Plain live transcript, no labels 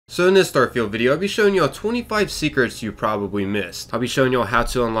So in this Starfield video, I'll be showing y'all 25 secrets you probably missed. I'll be showing y'all how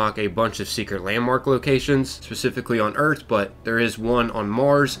to unlock a bunch of secret landmark locations, specifically on Earth, but there is one on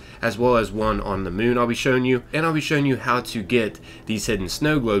Mars, as well as one on the Moon I'll be showing you, and I'll be showing you how to get these hidden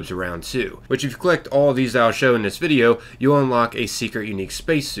snow globes around too. Which if you collect all these that I'll show in this video, you'll unlock a secret unique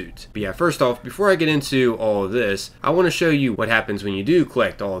spacesuit. But yeah, first off, before I get into all of this, I want to show you what happens when you do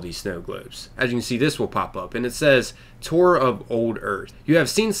collect all these snow globes. As you can see, this will pop up, and it says, Tour of Old Earth. You have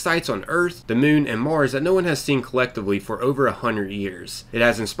seen sights on Earth, the Moon, and Mars that no one has seen collectively for over 100 years. It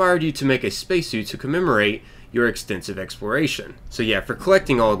has inspired you to make a spacesuit to commemorate your extensive exploration. So yeah, for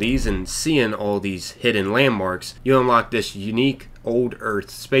collecting all these and seeing all these hidden landmarks, you unlock this unique Old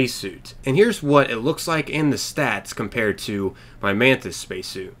Earth spacesuit. And here's what it looks like and the stats compared to my Mantis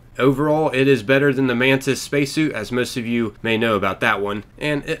spacesuit. Overall, it is better than the Mantis spacesuit, as most of you may know about that one,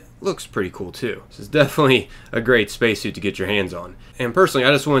 and it looks pretty cool too. This is definitely a great spacesuit to get your hands on. And personally,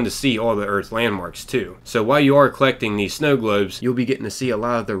 I just wanted to see all the Earth landmarks too. So while you are collecting these snow globes, you'll be getting to see a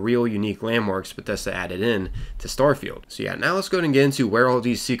lot of the real unique landmarks Bethesda added in to Starfield. So yeah, now let's go ahead and get into where all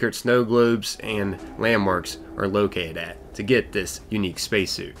these secret snow globes and landmarks are located at to get this unique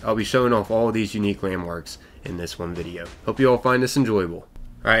spacesuit. I'll be showing off all of these unique landmarks in this one video. Hope you all find this enjoyable.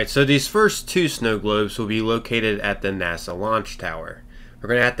 Alright, so these first two snow globes will be located at the NASA launch tower. We're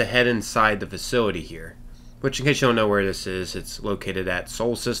going to have to head inside the facility here, which in case you don't know where this is, it's located at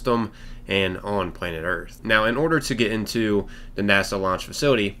Sol System and on planet Earth. Now, in order to get into the NASA launch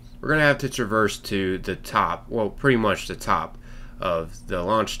facility, we're going to have to traverse to the top, well, pretty much the top of the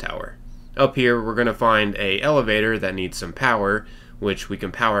launch tower. Up here, we're going to find an elevator that needs some power, which we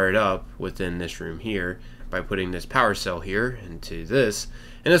can power it up within this room here by putting this power cell here into this,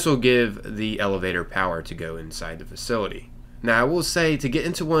 and this will give the elevator power to go inside the facility. Now I will say, to get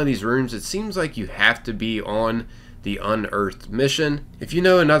into one of these rooms, it seems like you have to be on the unearthed mission. If you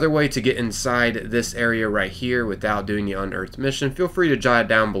know another way to get inside this area right here without doing the unearthed mission, feel free to jot it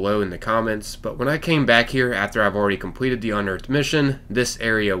down below in the comments. But when I came back here after I've already completed the unearthed mission, this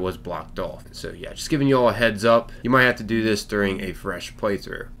area was blocked off. So yeah, just giving you all a heads up, you might have to do this during a fresh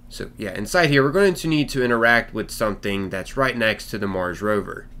playthrough. So yeah, inside here we're going to need to interact with something that's right next to the Mars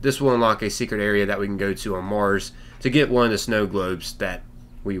rover. This will unlock a secret area that we can go to on Mars to get one of the snow globes that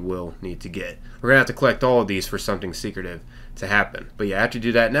we will need to get. We're going to have to collect all of these for something secretive to happen. But yeah, after you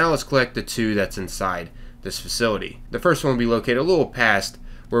do that, now let's collect the two that's inside this facility. The first one will be located a little past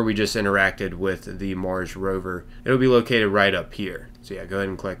where we just interacted with the Mars rover. It'll be located right up here. So yeah, go ahead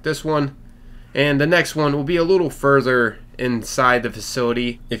and collect this one. And the next one will be a little further inside the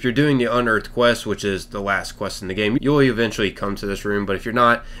facility. If you're doing the unearthed quest, which is the last quest in the game, you'll eventually come to this room, but if you're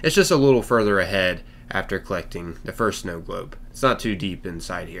not, it's just a little further ahead after collecting the first snow globe. It's not too deep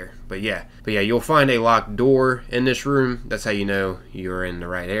inside here, but yeah, you'll find a locked door in this room. That's how you know you're in the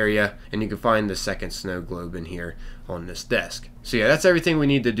right area, and you can find the second snow globe in here on this desk. So yeah, that's everything we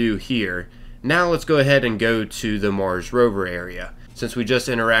need to do here. Now let's go ahead and go to the Mars rover area. Since we just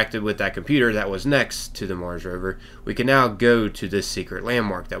interacted with that computer that was next to the Mars rover, we can now go to this secret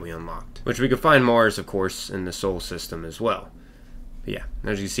landmark that we unlocked, which we can find Mars, of course, in the Sol System as well. But yeah,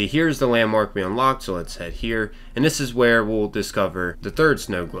 as you can see, here's the landmark we unlocked, so let's head here, and this is where we'll discover the third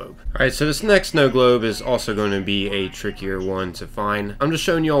snow globe. Alright, so this next snow globe is also going to be a trickier one to find. I'm just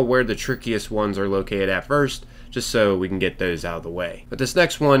showing you all where the trickiest ones are located at first, just so we can get those out of the way. But this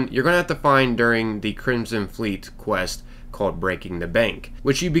next one, you're going to have to find during the Crimson Fleet quest called Breaking the Bank,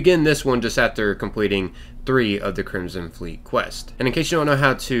 which you begin this one just after completing 3 of the Crimson Fleet quest. And in case you don't know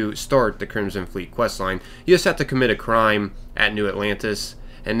how to start the Crimson Fleet quest line, you just have to commit a crime at New Atlantis,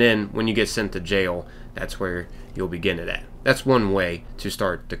 and then when you get sent to jail, that's where you'll begin it at. That's one way to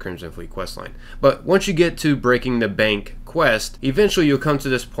start the Crimson Fleet quest line. But once you get to Breaking the Bank quest, eventually you'll come to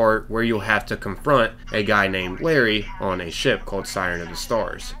this part where you'll have to confront a guy named Larry on a ship called Siren of the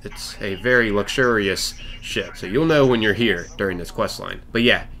Stars. It's a very luxurious ship, so you'll know when you're here during this quest line. But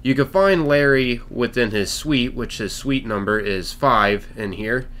yeah, you can find Larry within his suite, which his suite number is 5 in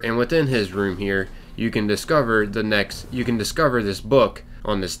here, and within his room here, you can discover this book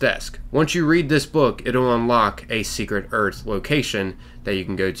on this desk. Once you read this book, it'll unlock a secret Earth location that you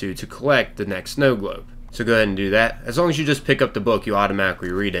can go to collect the next snow globe. So go ahead and do that. As long as you just pick up the book, you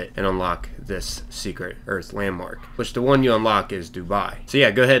automatically read it and unlock this secret Earth landmark, which the one you unlock is Dubai. So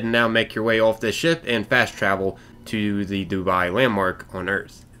yeah, go ahead and now make your way off this ship and fast travel to the Dubai landmark on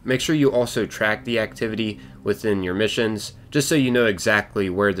Earth. Make sure you also track the activity within your missions, just so you know exactly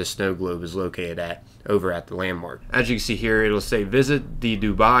where the snow globe is located at over at the landmark. As you can see here, it'll say visit the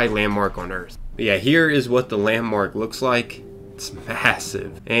Dubai landmark on Earth. But yeah, here is what the landmark looks like. It's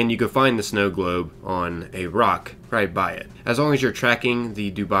massive. And you can find the snow globe on a rock right by it. As long as you're tracking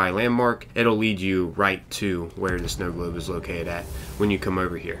the Dubai landmark, it'll lead you right to where the snow globe is located at when you come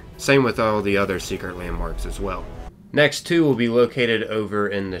over here. Same with all the other secret landmarks as well. Next two will be located over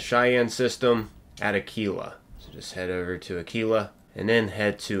in the Cheyenne system at Aquila. So just head over to Aquila and then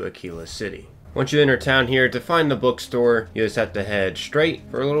head to Aquila City. Once you enter town here, to find the bookstore, you just have to head straight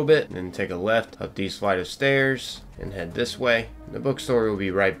for a little bit, and then take a left up these flight of stairs, and head this way. The bookstore will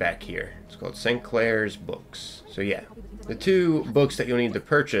be right back here. It's called St. Clair's Books. So yeah, the two books that you'll need to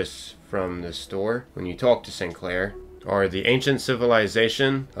purchase from this store when you talk to St. Clair are The Ancient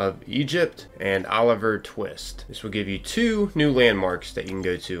Civilization of Egypt and Oliver Twist. This will give you two new landmarks that you can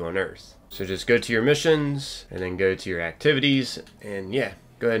go to on Earth. So just go to your missions, and then go to your activities, and yeah,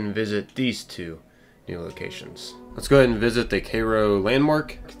 go ahead and visit these two new locations. Let's go ahead and visit the Cairo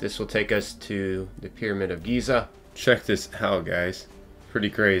landmark. This will take us to the Pyramid of Giza. Check this out, guys.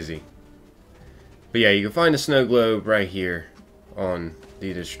 Pretty crazy. But yeah, you can find the snow globe right here on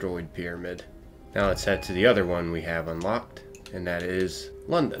the destroyed pyramid. Now let's head to the other one we have unlocked, and that is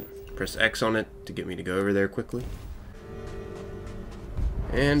London. Press X on it to get me to go over there quickly.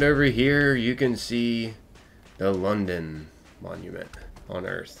 And over here you can see the London Monument on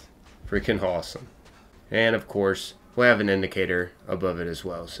Earth. Freaking awesome. And of course, we'll have an indicator above it as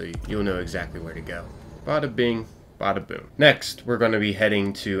well, so you'll know exactly where to go. Bada bing, bada boom. Next, we're going to be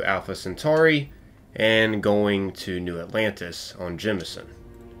heading to Alpha Centauri and going to New Atlantis on Jemison.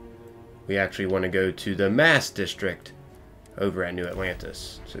 We actually want to go to the Mass District over at New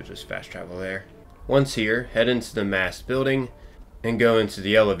Atlantis, so just fast travel there. Once here, head into the Mass building and go into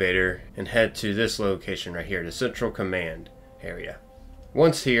the elevator and head to this location right here, the Central Command area.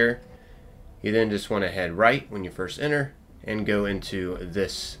 Once here, you then just want to head right when you first enter and go into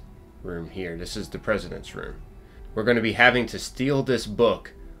this room here. This is the President's room. We're going to be having to steal this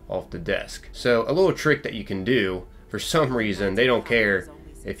book off the desk. So a little trick that you can do, for some reason they don't care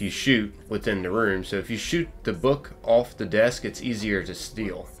if you shoot within the room. So if you shoot the book off the desk, it's easier to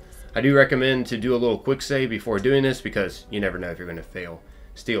steal. I do recommend to do a little quick save before doing this, because you never know if you're going to fail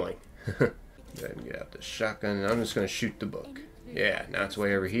stealing. Go ahead and get out the shotgun, and I'm just going to shoot the book. Yeah, now it's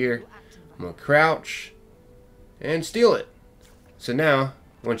way over here. I'm going to crouch and steal it. So now,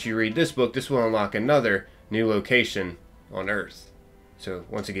 once you read this book, this will unlock another new location on Earth. So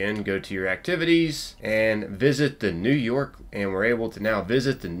once again, go to your activities and visit the New York, and we're able to now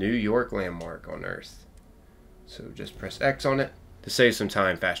visit the New York landmark on Earth. So just press X on it to save some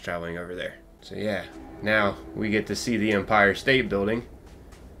time fast traveling over there. So yeah, now we get to see the Empire State Building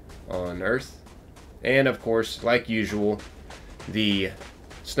on Earth. And of course, like usual, the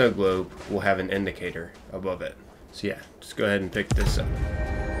snow globe will have an indicator above it. So yeah, just go ahead and pick this up.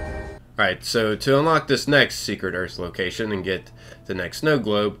 Alright, so to unlock this next secret Earth location and get the next snow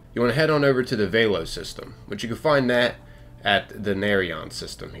globe, you want to head on over to the Velo system, which you can find that at the Narion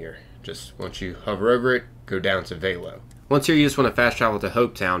system here. Just once you hover over it, go down to Velo. Once here, you just want to fast travel to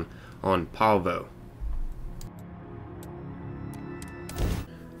Hopetown on Palvo.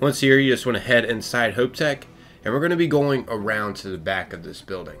 Once here, you just want to head inside Hopetech, and we're going to be going around to the back of this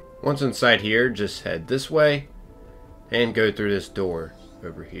building. Once inside here, just head this way and go through this door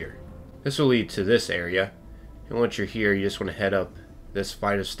over here. This will lead to this area, and once you're here, you just want to head up this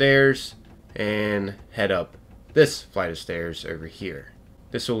flight of stairs and head up this flight of stairs over here.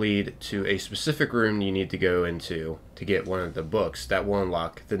 This will lead to a specific room you need to go into to get one of the books that will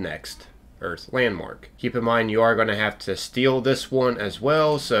unlock the next Earth landmark. Keep in mind you are going to have to steal this one as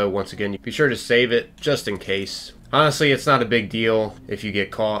well, so once again, be sure to save it just in case. Honestly, it's not a big deal if you get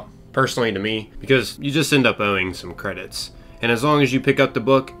caught, personally to me, because you just end up owing some credits. And as long as you pick up the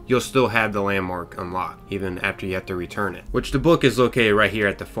book, you'll still have the landmark unlocked, even after you have to return it. Which the book is located right here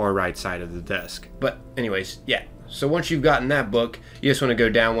at the far right side of the desk. But anyways, yeah. So once you've gotten that book, you just want to go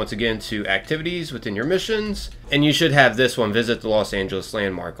down once again to activities within your missions, and you should have this one, visit the Los Angeles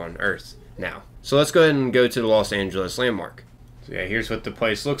landmark on Earth now. So let's go ahead and go to the Los Angeles landmark. So yeah, here's what the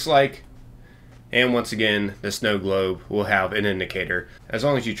place looks like. And once again, the snow globe will have an indicator as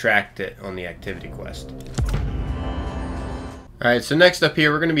long as you tracked it on the activity quest. Alright, so next up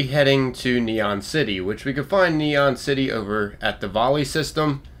here, we're going to be heading to Neon City, which we can find Neon City over at the Volley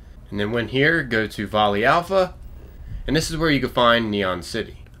system. And then when here, go to Volley Alpha. And this is where you can find Neon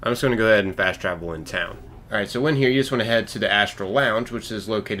City. I'm just going to go ahead and fast travel in town. Alright, so when here, you just want to head to the Astral Lounge, which is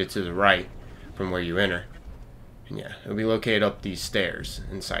located to the right from where you enter. And yeah, it'll be located up these stairs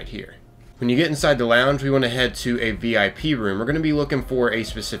inside here. When you get inside the lounge, we want to head to a VIP room. We're going to be looking for a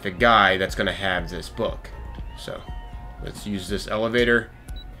specific guy that's going to have this book. So let's use this elevator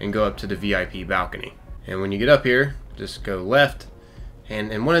and go up to the VIP balcony. And when you get up here, just go left.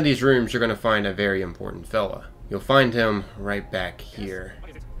 And in one of these rooms, you're going to find a very important fella. You'll find him right back here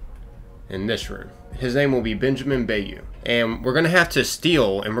in this room. His name will be Benjamin Bayou. And we're going to have to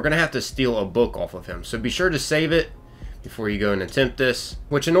steal, a book off of him. So be sure to save it before you go and attempt this.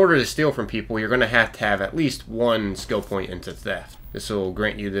 Which, in order to steal from people, you're going to have at least one skill point into theft. This will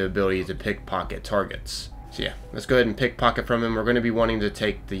grant you the ability to pickpocket targets. So yeah, let's go ahead and pickpocket from him. We're going to be wanting to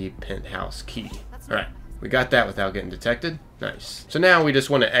take the penthouse key. Alright, we got that without getting detected. Nice. So now we just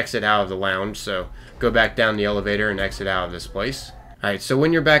want to exit out of the lounge. So go back down the elevator and exit out of this place. Alright, so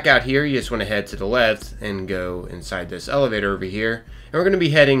when you're back out here, you just want to head to the left and go inside this elevator over here. And we're going to be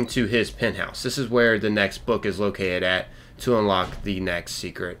heading to his penthouse. This is where the next book is located at to unlock the next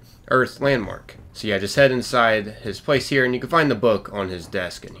secret Earth landmark. So yeah, just head inside his place here and you can find the book on his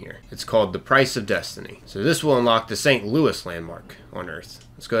desk in here. It's called The Price of Destiny. So this will unlock the St. Louis landmark on Earth.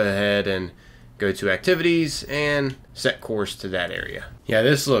 Let's go ahead and go to activities and set course to that area. Yeah,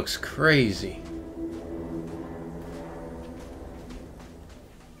 this looks crazy.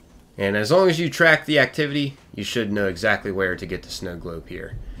 And as long as you track the activity, you should know exactly where to get the snow globe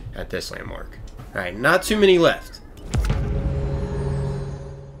here at this landmark. Alright, not too many left.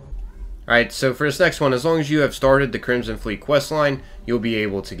 Alright, so for this next one, as long as you have started the Crimson Fleet questline, you'll be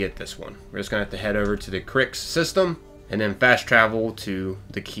able to get this one. We're just going to have to head over to the Crix system, and then fast travel to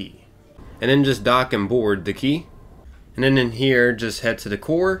the key. And then just dock and board the key. And then in here, just head to the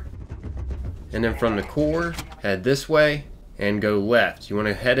core. And then from the core, head this way, and go left. You want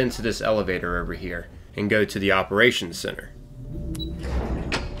to head into this elevator over here, and go to the Operations Center.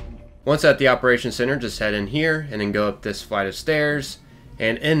 Once at the Operations Center, just head in here, and then go up this flight of stairs.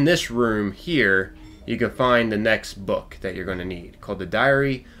 And in this room here, you can find the next book that you're going to need, called The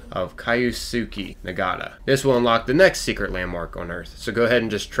Diary of Kyosuke Nagata. This will unlock the next secret landmark on Earth. So go ahead and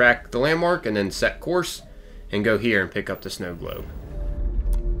just track the landmark and then set course, and go here and pick up the snow globe.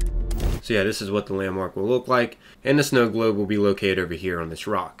 So yeah, this is what the landmark will look like, and the snow globe will be located over here on this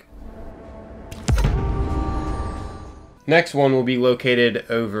rock. Next one will be located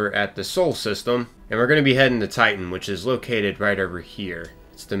over at the Sol system, and we're going to be heading to Titan, which is located right over here.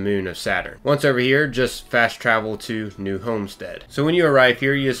 It's the moon of Saturn. Once over here, just fast travel to New Homestead. So when you arrive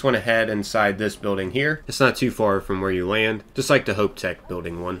here, you just want to head inside this building here. It's not too far from where you land, just like the Hope Tech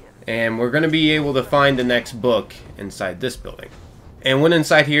building one. And we're going to be able to find the next book inside this building. And when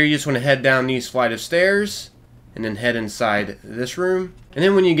inside here, you just want to head down these flight of stairs, and then head inside this room. And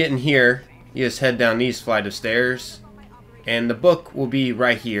then when you get in here, you just head down these flight of stairs, and the book will be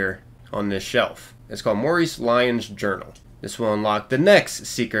right here on this shelf. It's called Maurice Lyon's Journal. This will unlock the next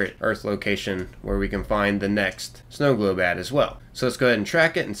secret Earth location where we can find the next snow globe at as well. So let's go ahead and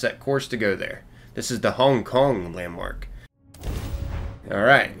track it and set course to go there. This is the Hong Kong landmark.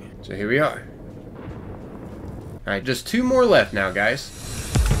 Alright, so here we are. Alright, just 2 more left now, guys.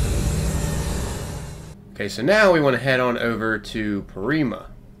 Okay, so now we want to head on over to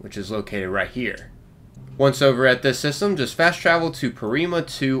Parima, which is located right here. Once over at this system, just fast travel to Parima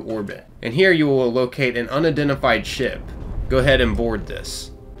 2 orbit. And here you will locate an unidentified ship. Go ahead and board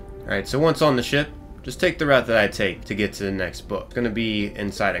this. Alright, so once on the ship, just take the route that I take to get to the next book. It's going to be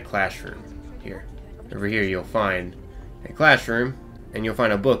inside a classroom here. Over here you'll find a classroom, and you'll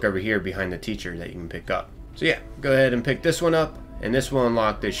find a book over here behind the teacher that you can pick up. So yeah, go ahead and pick this one up, and this will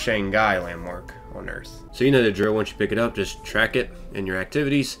unlock the Shanghai landmark on Earth. So you know the drill. Once you pick it up, just track it in your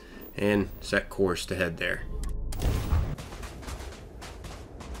activities and set course to head there.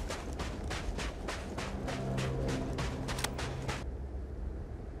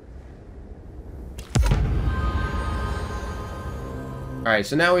 Alright,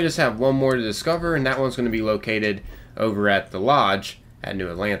 so now we just have one more to discover, and that one's going to be located over at the lodge at New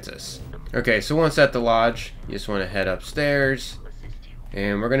Atlantis. Okay, so once at the lodge, you just want to head upstairs,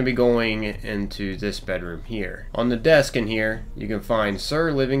 and we're going to be going into this bedroom here. On the desk in here, you can find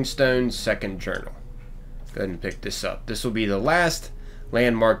Sir Livingstone's second journal. Go ahead and pick this up. This will be the last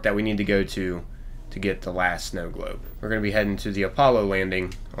landmark that we need to go to get the last snow globe. We're going to be heading to the Apollo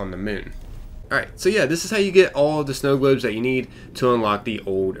landing on the moon. Alright, so yeah, this is how you get all of the snow globes that you need to unlock the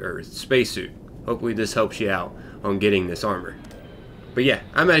old Earth spacesuit. Hopefully this helps you out on getting this armor. But yeah,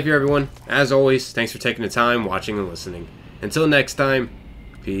 I'm out of here, everyone. As always, thanks for taking the time, watching, and listening. Until next time,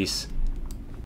 peace